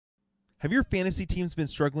Have your fantasy teams been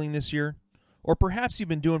struggling this year? Or perhaps you've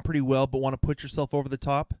been doing pretty well but want to put yourself over the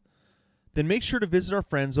top? Then make sure to visit our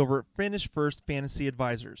friends over at Finish First Fantasy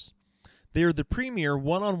Advisors. They are the premier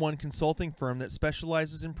one-on-one consulting firm that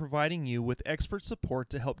specializes in providing you with expert support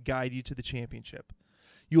to help guide you to the championship.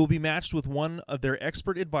 You will be matched with one of their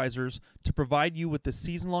expert advisors to provide you with the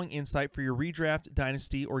season-long insight for your redraft,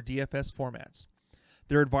 dynasty, or DFS formats.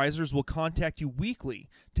 Their advisors will contact you weekly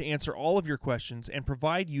to answer all of your questions and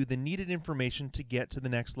provide you the needed information to get to the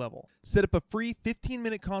next level. Set up a free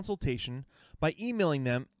 15-minute consultation by emailing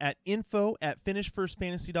them at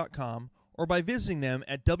info@finishfirstfantasy.com or by visiting them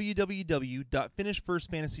at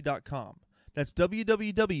www.finishfirstfantasy.com. That's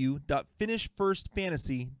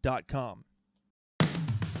www.finishfirstfantasy.com.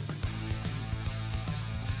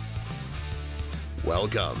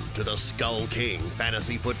 Welcome to the Skull King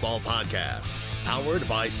Fantasy Football Podcast, powered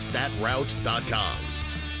by StatRoute.com.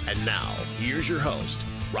 And now, here's your host,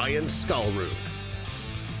 Ryan Skullroot.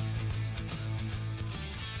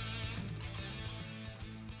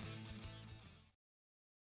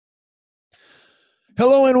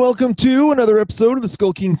 Hello and welcome to another episode of the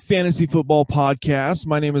Skull King Fantasy Football Podcast.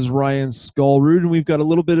 My name is Ryan Skullroot, and we've got a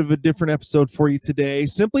little bit of a different episode for you today,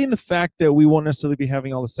 simply in the fact that we won't necessarily be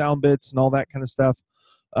having all the sound bits and all that kind of stuff.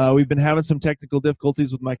 We've been having some technical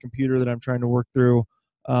difficulties with my computer that I'm trying to work through,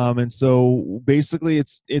 and so basically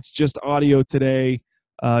it's just audio today,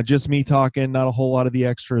 just me talking, not a whole lot of the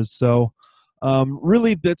extras. So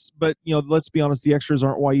really, but let's be honest, the extras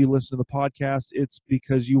aren't why you listen to the podcast. It's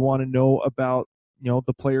because you want to know about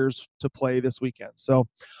the players to play this weekend. So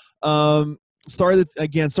sorry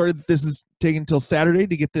that this is taking until Saturday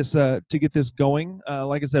to get this going.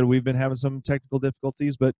 Like I said, we've been having some technical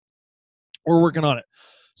difficulties, but we're working on it.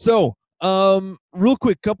 So real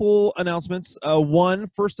quick, couple announcements.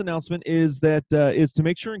 First announcement is that is to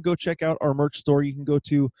make sure and go check out our merch store. You can go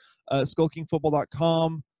to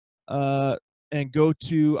skullkingfootball.com and go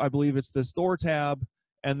to, I believe it's the store tab,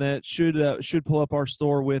 and that should pull up our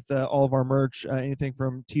store with all of our merch, anything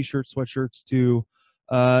from t-shirts, sweatshirts to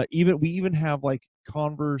we even have like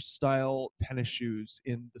Converse style tennis shoes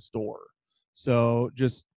in the store. So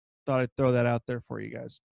just thought I'd throw that out there for you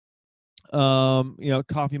guys.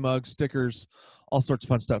 Coffee mugs, stickers, all sorts of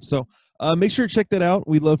fun stuff. So make sure to check that out.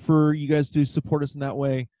 We'd love for you guys to support us in that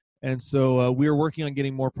way. And so we are working on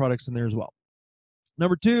getting more products in there as well.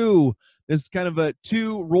 Number two, this is kind of a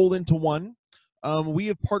two rolled into one. We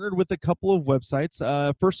have partnered with a couple of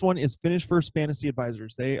websites. First one is Finish First Fantasy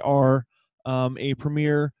Advisors. They are a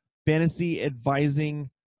premier fantasy advising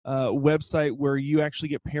website where you actually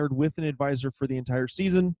get paired with an advisor for the entire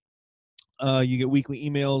season. You get weekly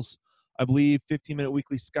emails, I believe 15-minute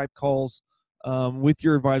weekly Skype calls with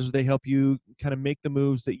your advisor. They help you kind of make the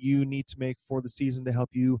moves that you need to make for the season to help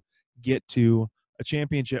you get to a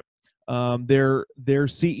championship. Their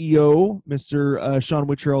CEO, Mr. Sean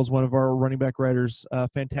Witcherell, is one of our running back writers.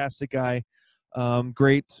 Fantastic guy,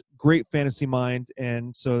 great fantasy mind,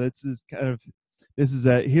 and so this is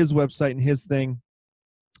his website and his thing.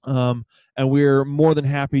 And we're more than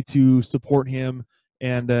happy to support him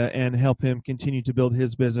and help him continue to build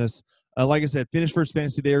his business. Like I said, Finish First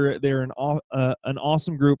Fantasy, they're an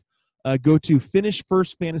awesome group. Go to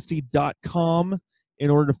finishfirstfantasy.com in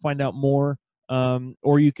order to find out more.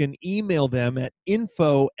 Or you can email them at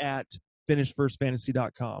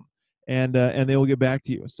info@finishfirstfantasy.com, and they will get back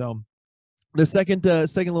to you. So the second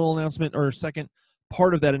little announcement, or second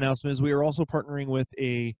part of that announcement, is we are also partnering with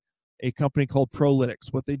a company called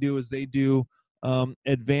Prolytics. What they do is they do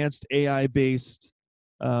advanced AI-based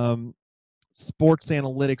sports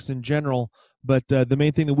analytics in general, but the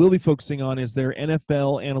main thing that we'll be focusing on is their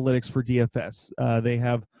NFL analytics for DFS. They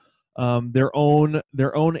have their own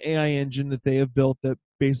AI engine that they have built that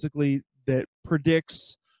basically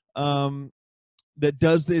predicts, that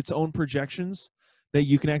does its own projections, that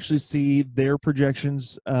you can actually see their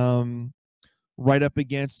projections right up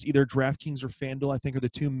against either DraftKings or FanDuel, I think, are the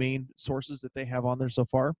two main sources that they have on there so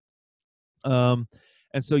far.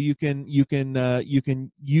 And so you can use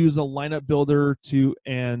a lineup builder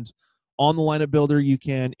and on the lineup builder you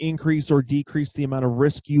can increase or decrease the amount of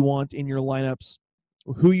risk you want in your lineups,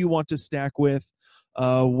 who you want to stack with,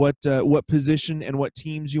 what position and what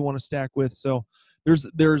teams you want to stack with. So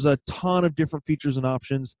there's a ton of different features and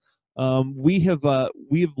options. We've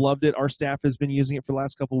loved it. Our staff has been using it for the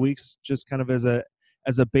last couple of weeks, just kind of as a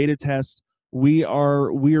beta test. We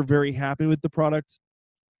are very happy with the product.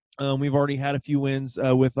 We've already had a few wins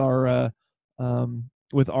with our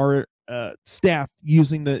staff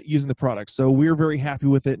using the product. So we're very happy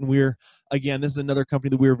with it, and this is another company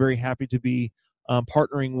that we're very happy to be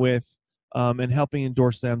partnering with and helping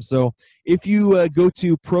endorse them. So if you go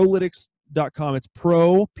to Prolytics It's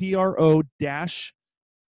Pro dash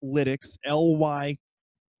Lytics,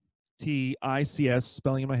 Lytics,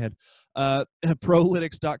 spelling in my head,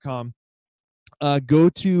 prolytics.com. Go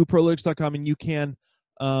to prolytics.com and you can,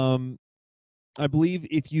 I believe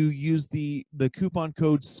if you use the coupon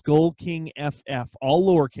code SkullKingFF, all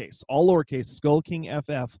lowercase,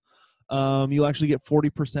 SkullKingFF, you'll actually get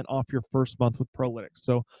 40% off your first month with Prolytics.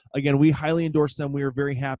 So again, we highly endorse them. We are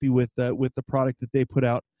very happy with the product that they put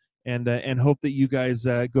out, and hope that you guys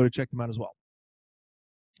go to check them out as well.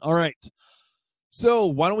 All right. So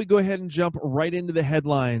why don't we go ahead and jump right into the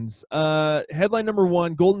headlines. Headline number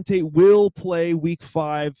one, Golden Tate will play week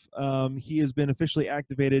 5. He has been officially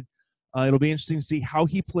activated. It'll be interesting to see how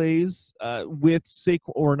he plays with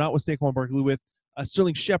Saquon Barkley, with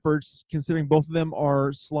Sterling Shepard, considering both of them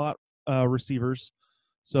are slot receivers.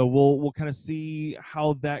 So we'll kind of see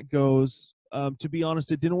how that goes. To be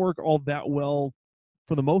honest, it didn't work all that well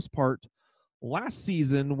for the most part last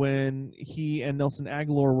season when he and Nelson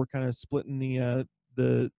Aguilar were kind of splitting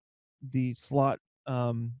the slot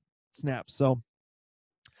snaps. So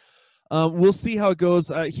we'll see how it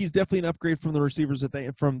goes. He's definitely an upgrade from the receivers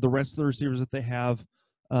from the rest of the receivers that they have,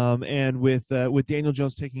 and with Daniel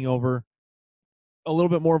Jones taking over, a little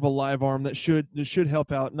bit more of a live arm that should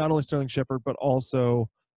help out not only Sterling Shepard but also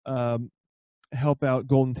help out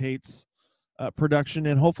Golden Tate's production,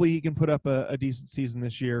 and hopefully he can put up a decent season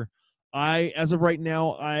this year. As of right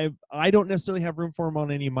now, I don't necessarily have room for him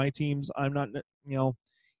on any of my teams. I'm not,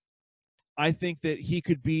 I think that he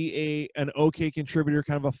could be an okay contributor,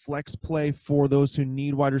 kind of a flex play for those who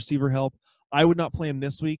need wide receiver help. I would not play him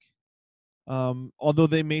this week, although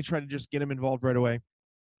they may try to just get him involved right away.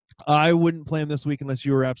 I wouldn't play him this week unless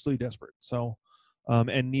you were absolutely desperate. So,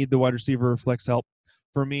 and need the wide receiver flex help.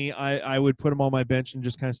 For me, I would put him on my bench and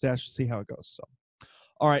just kind of stash to see how it goes. So,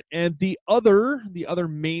 all right. And the other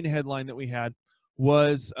main headline that we had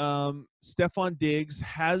was Stefon Diggs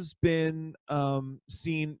has been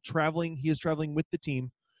seen traveling. He is traveling with the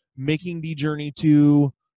team, making the journey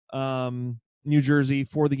to New Jersey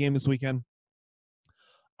for the game this weekend.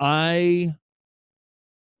 I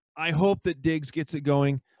hope that Diggs gets it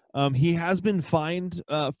going. He has been fined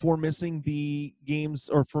for missing the games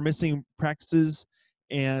or for missing practices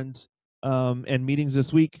and meetings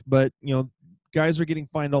this week. But guys are getting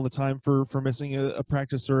fined all the time for missing a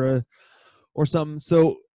practice or something.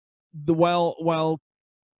 So while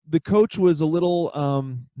the coach was a little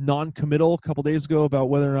non-committal a couple days ago about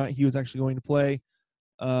whether or not he was actually going to play,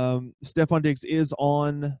 Stefon Diggs is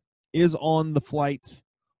on the flight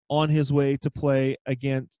on his way to play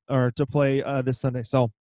this Sunday.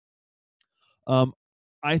 So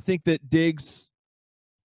I think that Diggs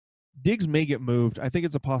may get moved. I think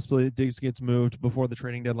it's a possibility that Diggs gets moved before the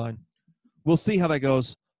trading deadline. We'll see how that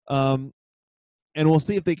goes. And we'll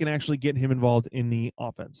see if they can actually get him involved in the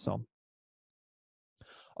offense. So,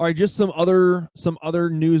 all right, just some other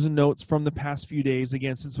news and notes from the past few days.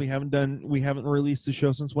 Again, since we haven't released the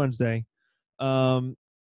show since Wednesday.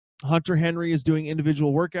 Hunter Henry is doing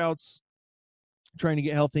individual workouts, trying to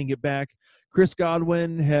get healthy and get back. Chris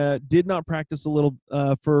Godwin did not practice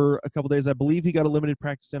for a couple days. I believe he got a limited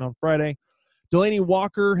practice in on Friday. Delaney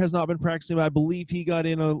Walker has not been practicing, but I believe he got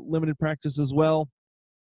in a limited practice as well.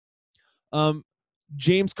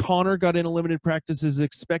 James Conner got in a limited practice, is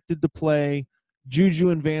expected to play.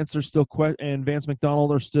 Juju and Vance and Vance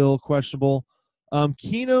McDonald are still questionable.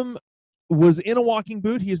 Keenum was in a walking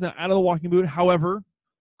boot. He is now out of the walking boot. However,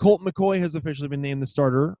 Colt McCoy has officially been named the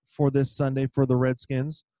starter for this Sunday for the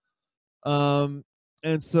Redskins. And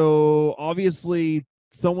so obviously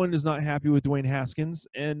someone is not happy with Dwayne Haskins.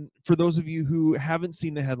 And for those of you who haven't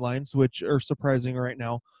seen the headlines, which are surprising right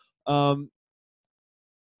now,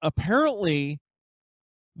 apparently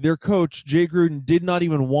their coach, Jay Gruden, did not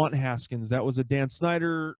even want Haskins. That was a Dan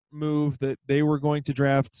Snyder move, that they were going to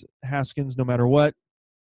draft Haskins no matter what.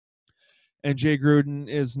 And Jay Gruden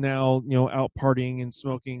is now, out partying and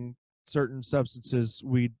smoking certain substances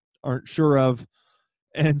we aren't sure of.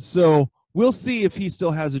 And so we'll see if he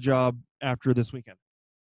still has a job after this weekend.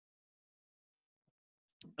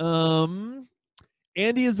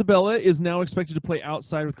 Andy Isabella is now expected to play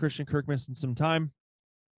outside with Christian Kirk missing some time.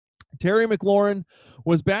 Terry McLaurin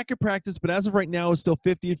was back at practice, but as of right now is still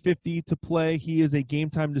 50-50 to play. He is a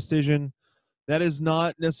game-time decision. That is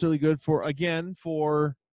not necessarily good for Terry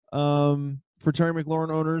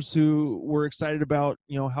McLaurin owners who were excited about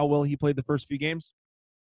how well he played the first few games.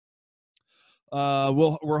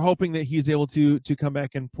 We're hoping that he's able to come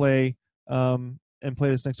back and play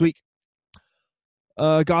this next week.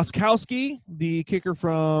 Gostkowski, the kicker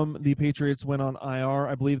from the Patriots, went on IR.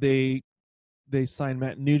 I believe they signed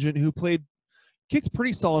Matt Nugent, who played kicked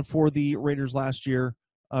pretty solid for the Raiders last year.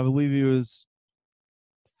 I believe he was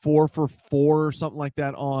 4 for 4 or something like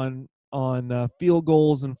that on field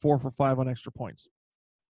goals and 4 for 5 on extra points.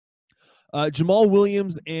 Jamal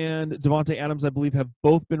Williams and Devontae Adams, I believe, have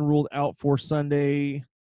both been ruled out for Sunday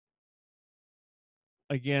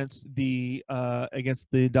against the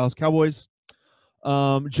Dallas Cowboys.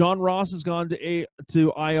 John Ross has gone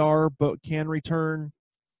to IR but can return.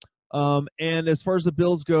 And as far as the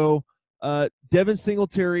Bills go, Devin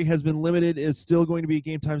Singletary has been limited, is still going to be a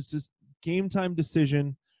game time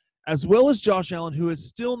decision, as well as Josh Allen, who has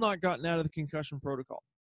still not gotten out of the concussion protocol.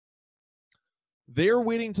 They're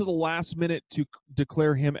waiting to the last minute to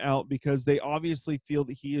declare him out because they obviously feel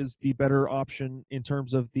that he is the better option in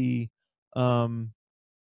terms of the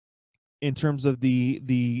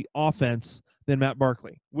offense than Matt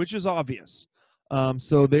Barkley, which is obvious.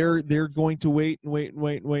 So they're going to wait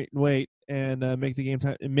and make the game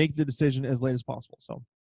time and make the decision as late as possible. So,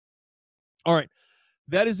 all right,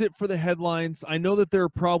 that is it for the headlines. I know that there are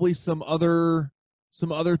probably some other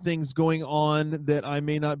things going on that I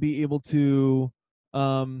may not be able to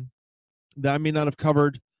that I may not have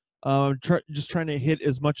covered. Just trying to hit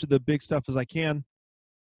as much of the big stuff as I can.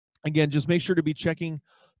 Again, just make sure to be checking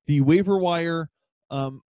the waiver wire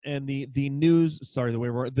and the news. Sorry, the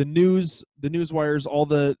waiver wire, the news wires, all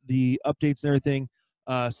the updates and everything.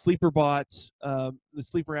 SleeperBot, the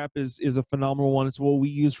Sleeper app is a phenomenal one. It's what we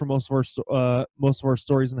use for most of our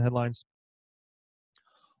stories and headlines.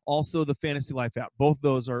 Also, the Fantasy Life app. Both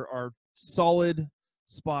those are solid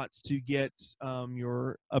spots to get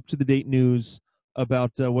your up-to-the-date news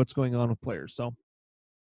about what's going on with players. So,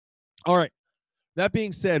 all right. That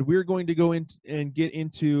being said, we're going to go in and get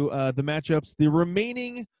into the matchups, the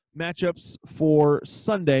remaining matchups for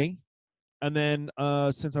Sunday, and then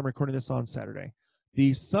since I'm recording this on Saturday,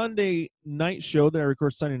 the Sunday night show that I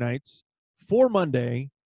record Sunday nights for Monday,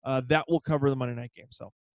 that will cover the Monday night game.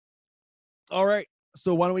 So, all right.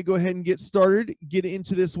 So why don't we go ahead and get started, get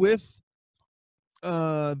into this with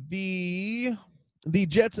the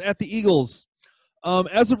Jets at the Eagles.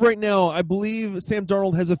 As of right now, I believe Sam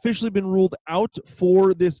Darnold has officially been ruled out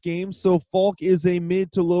for this game. So Falk is a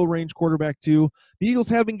mid to low range quarterback too. The Eagles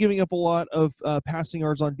have been giving up a lot of passing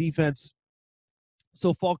yards on defense.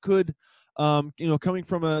 So Falk could, coming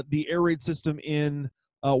from the air raid system in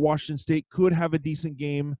Washington State, could have a decent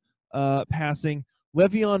game passing.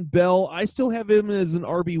 Le'Veon Bell, I still have him as an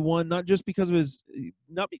RB1, not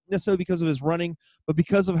necessarily because of his running, but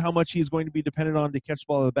because of how much he's going to be dependent on to catch the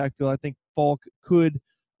ball in the backfield. I think Falk could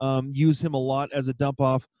use him a lot as a dump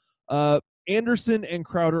off. Anderson and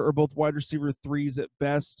Crowder are both wide receiver 3s at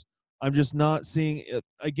best. I'm just not seeing it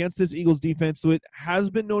against this Eagles defense. So it has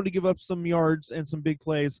been known to give up some yards and some big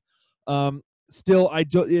plays. Still,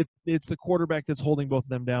 it's the quarterback that's holding both of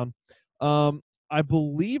them down. I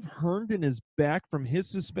believe Herndon is back from his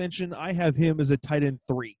suspension. I have him as a tight end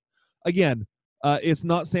 3. Again, it's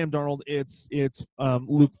not Sam Darnold. It's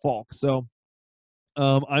Luke Falk. So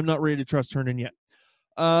I'm not ready to trust Herndon yet.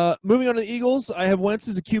 Moving on to the Eagles, I have Wentz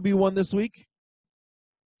as a QB1 this week.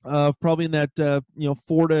 Probably in that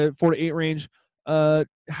 4 to 8 range.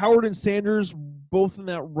 Howard and Sanders both in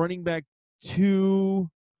that running back 2,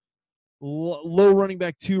 low running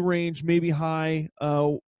back 2 range, maybe high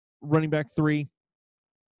running back 3.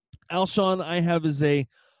 Alshon I have as a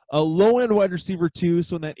low-end wide receiver 2,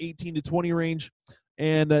 so in that 18 to 20 range,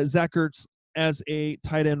 and Zach Ertz as a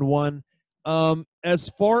tight end 1. As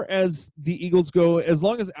far as the Eagles go, as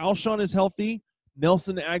long as Alshon is healthy,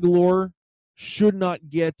 Nelson Aguilar should not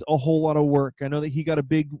get a whole lot of work. I know that he got a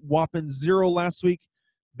big whopping 0 last week.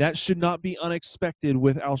 That should not be unexpected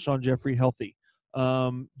with Alshon Jeffrey healthy.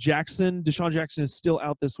 DeSean Jackson is still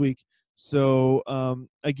out this week, so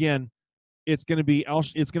again, it's going to be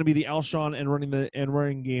the Alshon and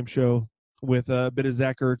running game show with a bit of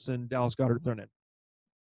Zach Ertz and Dallas Goedert thrown in.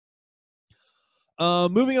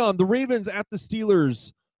 Moving on, the Ravens at the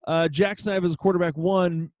Steelers. Jackson I have as a quarterback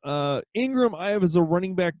 1. Ingram I have as a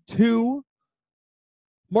running back 2.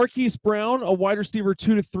 Marquise Brown a wide receiver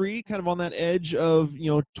 2 to 3, kind of on that edge of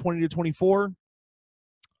 20 to 24.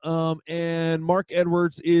 And Mark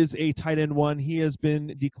Edwards is a tight end 1. He has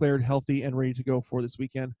been declared healthy and ready to go for this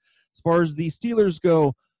weekend. As far as the Steelers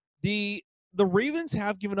go, the Ravens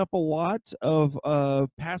have given up a lot of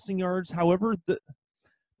passing yards. However, the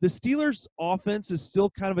Steelers' offense is still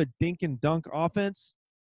kind of a dink and dunk offense.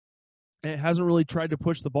 And it hasn't really tried to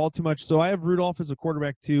push the ball too much. So I have Rudolph as a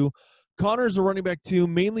quarterback 2. Connor's a running back 2,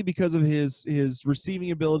 mainly because of his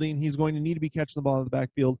receiving ability, and he's going to need to be catching the ball in the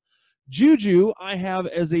backfield. Juju I have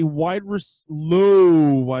as a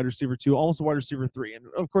low wide receiver 2, almost a wide receiver 3. And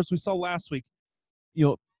of course, we saw last week,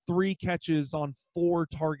 3 catches on 4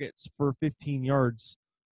 targets for 15 yards.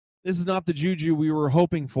 This is not the Juju we were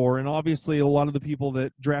hoping for, and obviously a lot of the people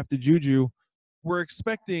that drafted Juju were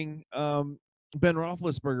expecting Ben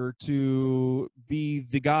Roethlisberger to be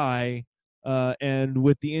the guy, and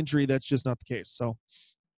with the injury, that's just not the case. So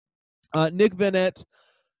Nick Vannett,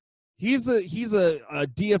 he's a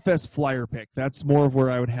DFS flyer pick. That's more of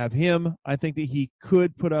where I would have him. I think that he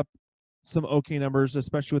could put up some okay numbers,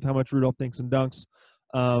 especially with how much Rudolph thinks and dunks.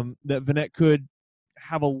 That Vannett could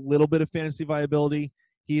have a little bit of fantasy viability.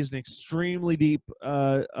 He is an extremely deep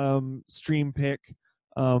stream pick,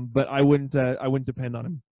 but I wouldn't depend on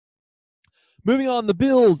him. Moving on, the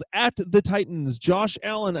Bills at the Titans. Josh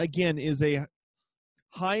Allen, again, is a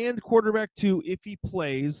high-end quarterback too if he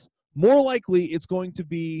plays. More likely, it's going to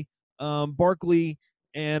be Barkley,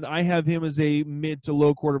 and I have him as a mid to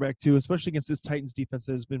low quarterback too, especially against this Titans defense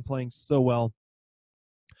that has been playing so well.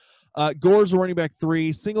 Gore's a running back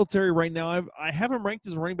 3. Singletary right now, I have him ranked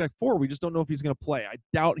as a running back 4. We just don't know if he's going to play. I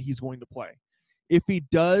doubt he's going to play. If he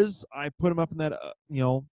does, I put him up in that,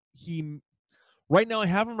 right now I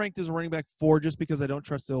have him ranked as a running back 4 just because I don't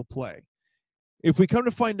trust he'll play. If we come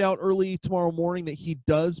to find out early tomorrow morning that he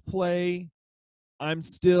does play, I'm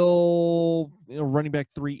still running back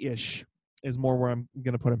 3-ish is more where I'm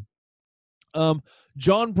going to put him.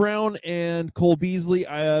 John Brown and Cole Beasley,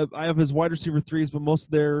 I have his wide receiver 3s, but most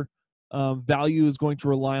of their value is going to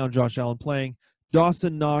rely on Josh Allen playing.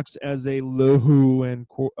 Dawson Knox as a low and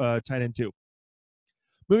tight end 2.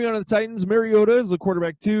 Moving on to the Titans, Mariota is the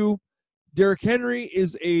quarterback 2. Derrick Henry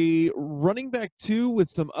is a running back 2 with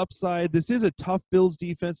some upside. This is a tough Bills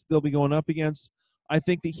defense they'll be going up against. I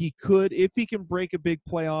think that he could, if he can break a big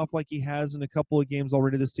playoff like he has in a couple of games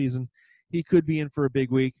already this season, he could be in for a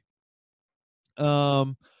big week.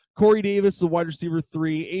 Corey Davis, the wide receiver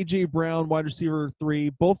 3. A.J. Brown, wide receiver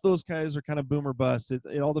 3. Both those guys are kind of boom or bust.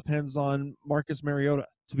 It all depends on Marcus Mariota,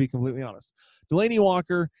 to be completely honest. Delanie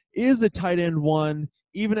Walker is a tight end 1.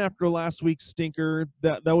 Even after last week's stinker,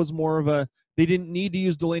 that was more of a, they didn't need to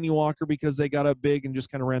use Delanie Walker because they got up big and just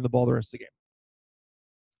kind of ran the ball the rest of the game.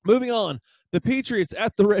 Moving on, the Patriots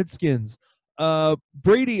at the Redskins.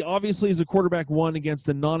 Brady obviously is a quarterback 1 against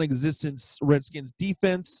the non-existent Redskins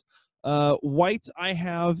defense. James White I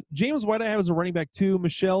have as a running back 2.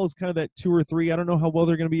 Michelle is kind of that 2 or 3. I don't know how well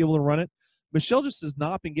they're going to be able to run it. Michelle just has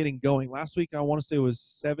not been getting going. Last week, I want to say it was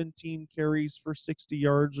 17 carries for 60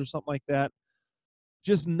 yards or something like that.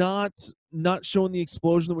 Just not showing the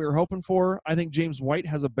explosion that we were hoping for. I think James White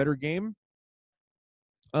has a better game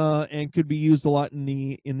and could be used a lot in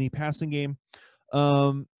the passing game.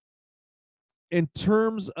 In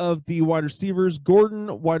terms of the wide receivers,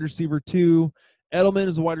 Gordon, wide receiver 2. Edelman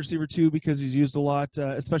is a wide receiver 2 because he's used a lot,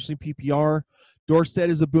 especially PPR. Dorsett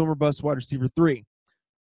is a boomer bust wide receiver 3. As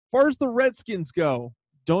far as the Redskins go,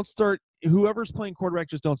 don't start whoever's playing quarterback.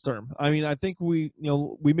 Just don't start him. I mean, I think we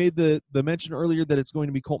made the mention earlier that it's going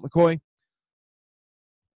to be Colt McCoy.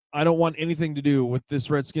 I don't want anything to do with this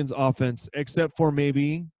Redskins offense except for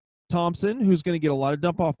maybe Thompson, who's going to get a lot of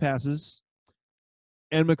dump off passes,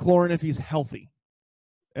 and McLaurin if he's healthy.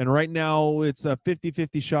 And right now it's a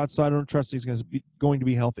 50-50 shot, so I don't trust he's going to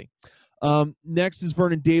be healthy. Next is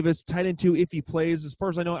Vernon Davis, tight end 2 if he plays. As far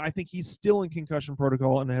as I know, I think he's still in concussion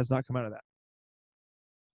protocol and has not come out of that.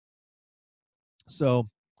 So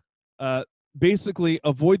basically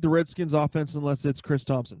avoid the Redskins offense unless it's Chris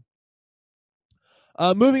Thompson.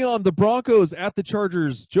 Moving on, the Broncos at the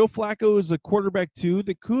Chargers. Joe Flacco is a quarterback 2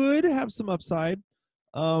 that could have some upside.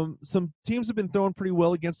 Some teams have been throwing pretty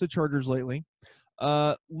well against the Chargers lately.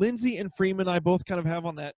 Lindsey and Freeman, I both kind of have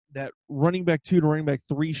on that running back 2 to running back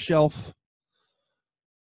 3 shelf.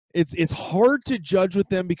 It's hard to judge with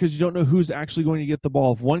them because you don't know who's actually going to get the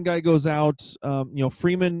ball. If one guy goes out,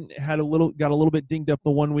 Freeman got a little bit dinged up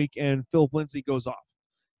the 1 week, and Philip Lindsay goes off,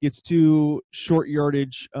 gets 2 short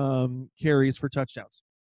yardage carries for touchdowns.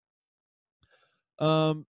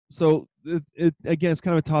 So again, it's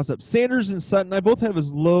kind of a toss up. Sanders and Sutton, I both have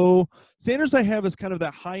as low. Sanders I have as kind of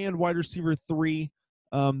that high end wide receiver 3,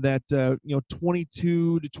 that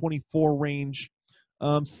 22 to 24 range.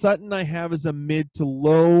 Sutton I have as a mid to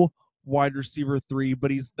low wide receiver 3,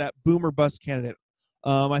 but he's that boomer bust candidate.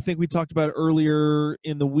 I think we talked about earlier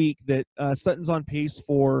in the week that Sutton's on pace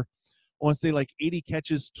for, I want to say, like 80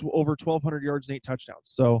 catches to over 1,200 yards and 8 touchdowns.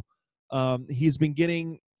 So he's been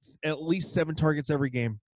getting at least 7 targets every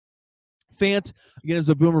game. Fant, again, is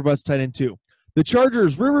a boomer bust tight end 2. The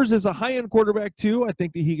Chargers, Rivers is a high-end quarterback 2. I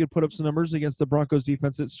think that he could put up some numbers against the Broncos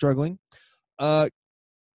defense that's struggling. Eckler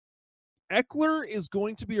is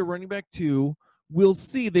going to be a running back 2. We'll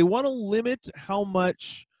see. They want to limit how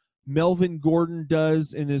much Melvin Gordon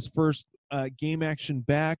does in his first game action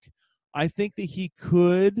back. I think that he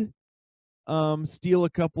could steal a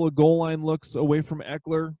couple of goal line looks away from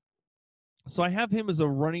Eckler. So I have him as a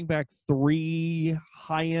running back 3,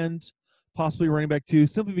 high end, possibly running back 2,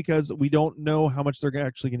 simply because we don't know how much they're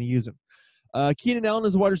actually going to use him. Keenan Allen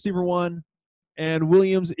is a wide receiver 1, and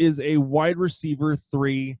Williams is a wide receiver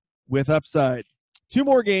 3 with upside. 2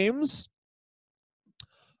 more games.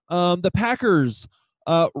 The Packers.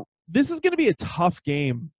 This is going to be a tough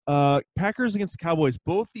game. Packers against the Cowboys.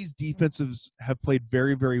 Both these defenses have played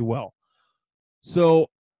very, very well. So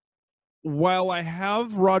while I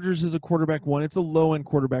have Rodgers as a quarterback 1, it's a low-end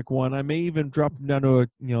quarterback 1. I may even drop him down to a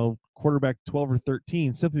quarterback 12 or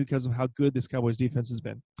 13 simply because of how good this Cowboys defense has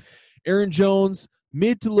been. Aaron Jones,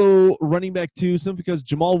 mid to low running back 2, simply because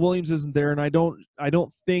Jamal Williams isn't there, and I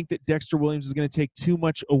don't think that Dexter Williams is going to take too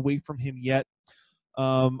much away from him yet.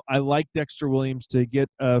 I like Dexter Williams to get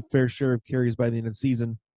a fair share of carries by the end of the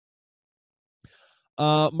season.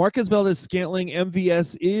 Marquez Valdes-Scantling,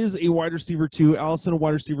 MVS, is a wide receiver 2. Allison, a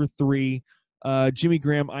wide receiver 3. Jimmy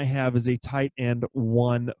Graham, I have as a tight end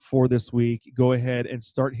 1 for this week. Go ahead and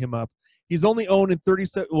start him up. He's only owned in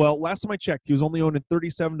 37. Well, last time I checked, he was only owned in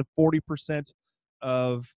 37 to 40%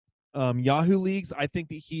 of Yahoo leagues. I think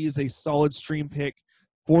that he is a solid stream pick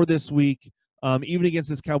for this week. Even against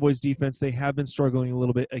this Cowboys defense, they have been struggling a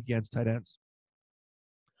little bit against tight ends.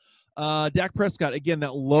 Dak Prescott, again,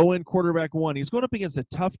 that low-end quarterback 1. He's going up against a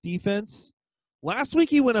tough defense. Last week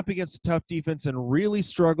he went up against a tough defense and really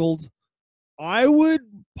struggled. I would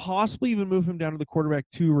possibly even move him down to the quarterback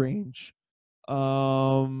 2 range.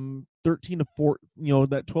 13 to 4,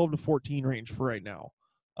 that 12 to 14 range for right now.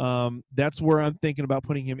 That's where I'm thinking about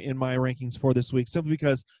putting him in my rankings for this week, simply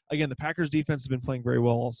because, again, the Packers defense has been playing very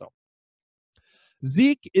well also.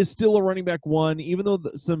 Zeke is still a running back 1, even though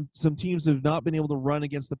some teams have not been able to run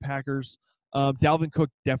against the Packers. Dalvin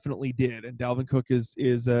Cook definitely did, and Dalvin Cook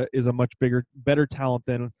is a much better talent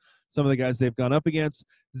than some of the guys they've gone up against.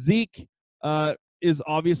 Zeke is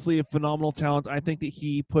obviously a phenomenal talent. I think that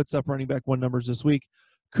he puts up running back 1 numbers this week.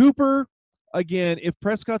 Cooper, again, if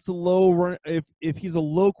Prescott's a low run, if he's a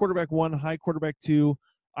low quarterback 1, high quarterback 2,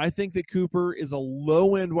 I think that Cooper is a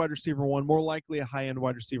low end wide receiver 1, more likely a high end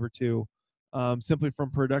wide receiver 2. Simply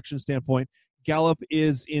from production standpoint. Gallup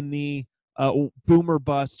is in the boomer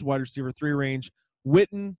bust wide receiver 3 range.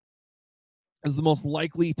 Witten is the most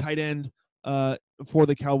likely tight end for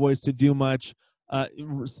the Cowboys to do much.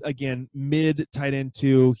 Again, mid tight end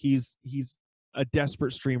 2. He's a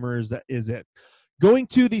desperate streamer. Is it? Going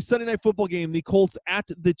to the Sunday Night Football game, the Colts at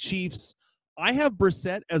the Chiefs. I have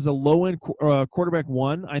Brissett as a low-end quarterback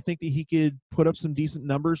 1. I think that he could put up some decent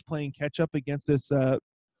numbers playing catch-up against this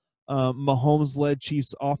Mahomes-led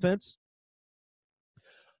Chiefs offense.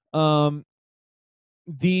 As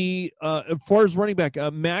far as running back,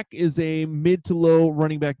 Mack is a mid to low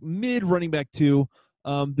running back 2.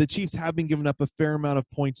 The Chiefs have been giving up a fair amount of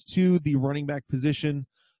points to the running back position.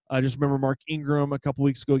 Just remember Mark Ingram a couple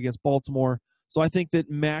weeks ago against Baltimore. So I think that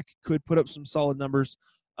Mack could put up some solid numbers.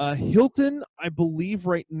 Hilton, I believe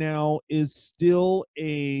right now, is still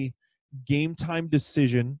a game time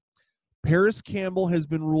decision. Paris Campbell has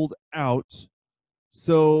been ruled out,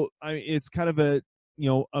 so it's kind of a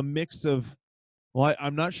mix of. Well,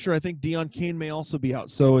 I'm not sure. I think Deion Kane may also be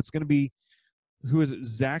out, so it's going to be who is it?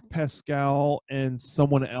 Zach Pascal and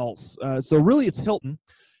someone else. So really, it's Hilton,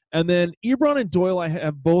 and then Ebron and Doyle. I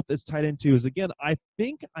have both as tight end 2s. Again, I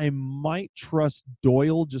think I might trust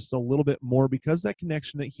Doyle just a little bit more because that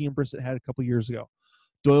connection that he and Brissett had a couple years ago.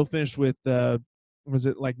 Doyle finished with. Was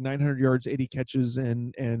it like 900 yards, 80 catches,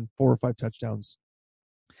 and 4 or 5 touchdowns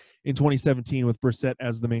in 2017 with Brissett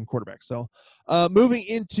as the main quarterback. So moving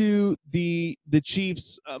into the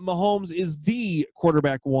Chiefs, Mahomes is the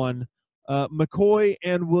quarterback 1. McCoy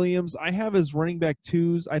and Williams I have as running back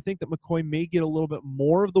 2s. I think that McCoy may get a little bit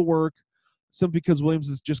more of the work simply because Williams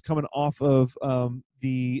is just coming off of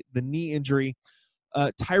the knee injury.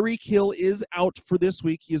 Tyreek Hill is out for this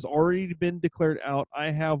week. He has already been declared out. I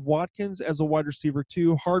have Watkins as a wide receiver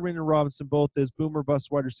 2, Hardman and Robinson both as boomer bust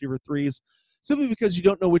wide receiver 3s, simply because you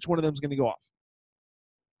don't know which one of them is going to go off.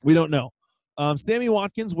 We don't know. Sammy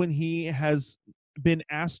Watkins, when he has been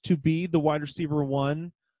asked to be the wide receiver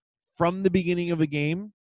 1 from the beginning of a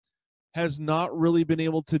game, has not really been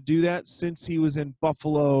able to do that since he was in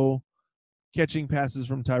Buffalo catching passes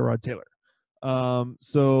from Tyrod Taylor.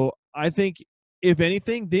 So I think, if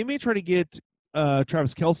anything, they may try to get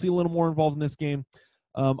Travis Kelce a little more involved in this game.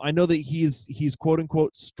 I know that he's quote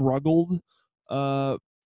unquote struggled,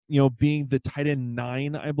 being the tight end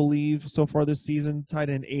 9, I believe, so far this season, tight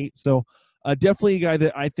end 8. So definitely a guy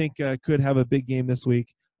that I think could have a big game this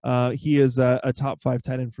week. he is a top 5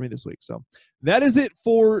 tight end for me this week. So that is it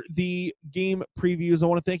for the game previews. I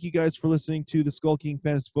want to thank you guys for listening to the Skull King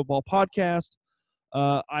Fantasy Football Podcast.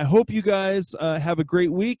 I hope you guys have a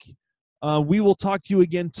great week. We will talk to you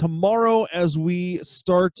again tomorrow as we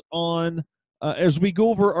start on as we go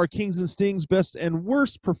over our Kings and Stings best and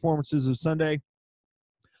worst performances of Sunday.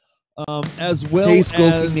 As well, hey, Skull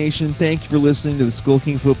King Nation, thank you for listening to the Skull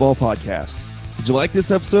King Football Podcast. Did you like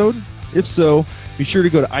this episode? If so, be sure to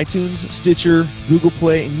go to iTunes, Stitcher, Google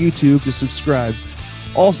Play, and YouTube to subscribe.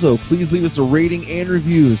 Also, please leave us a rating and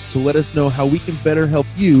reviews to let us know how we can better help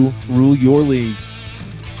you rule your leagues.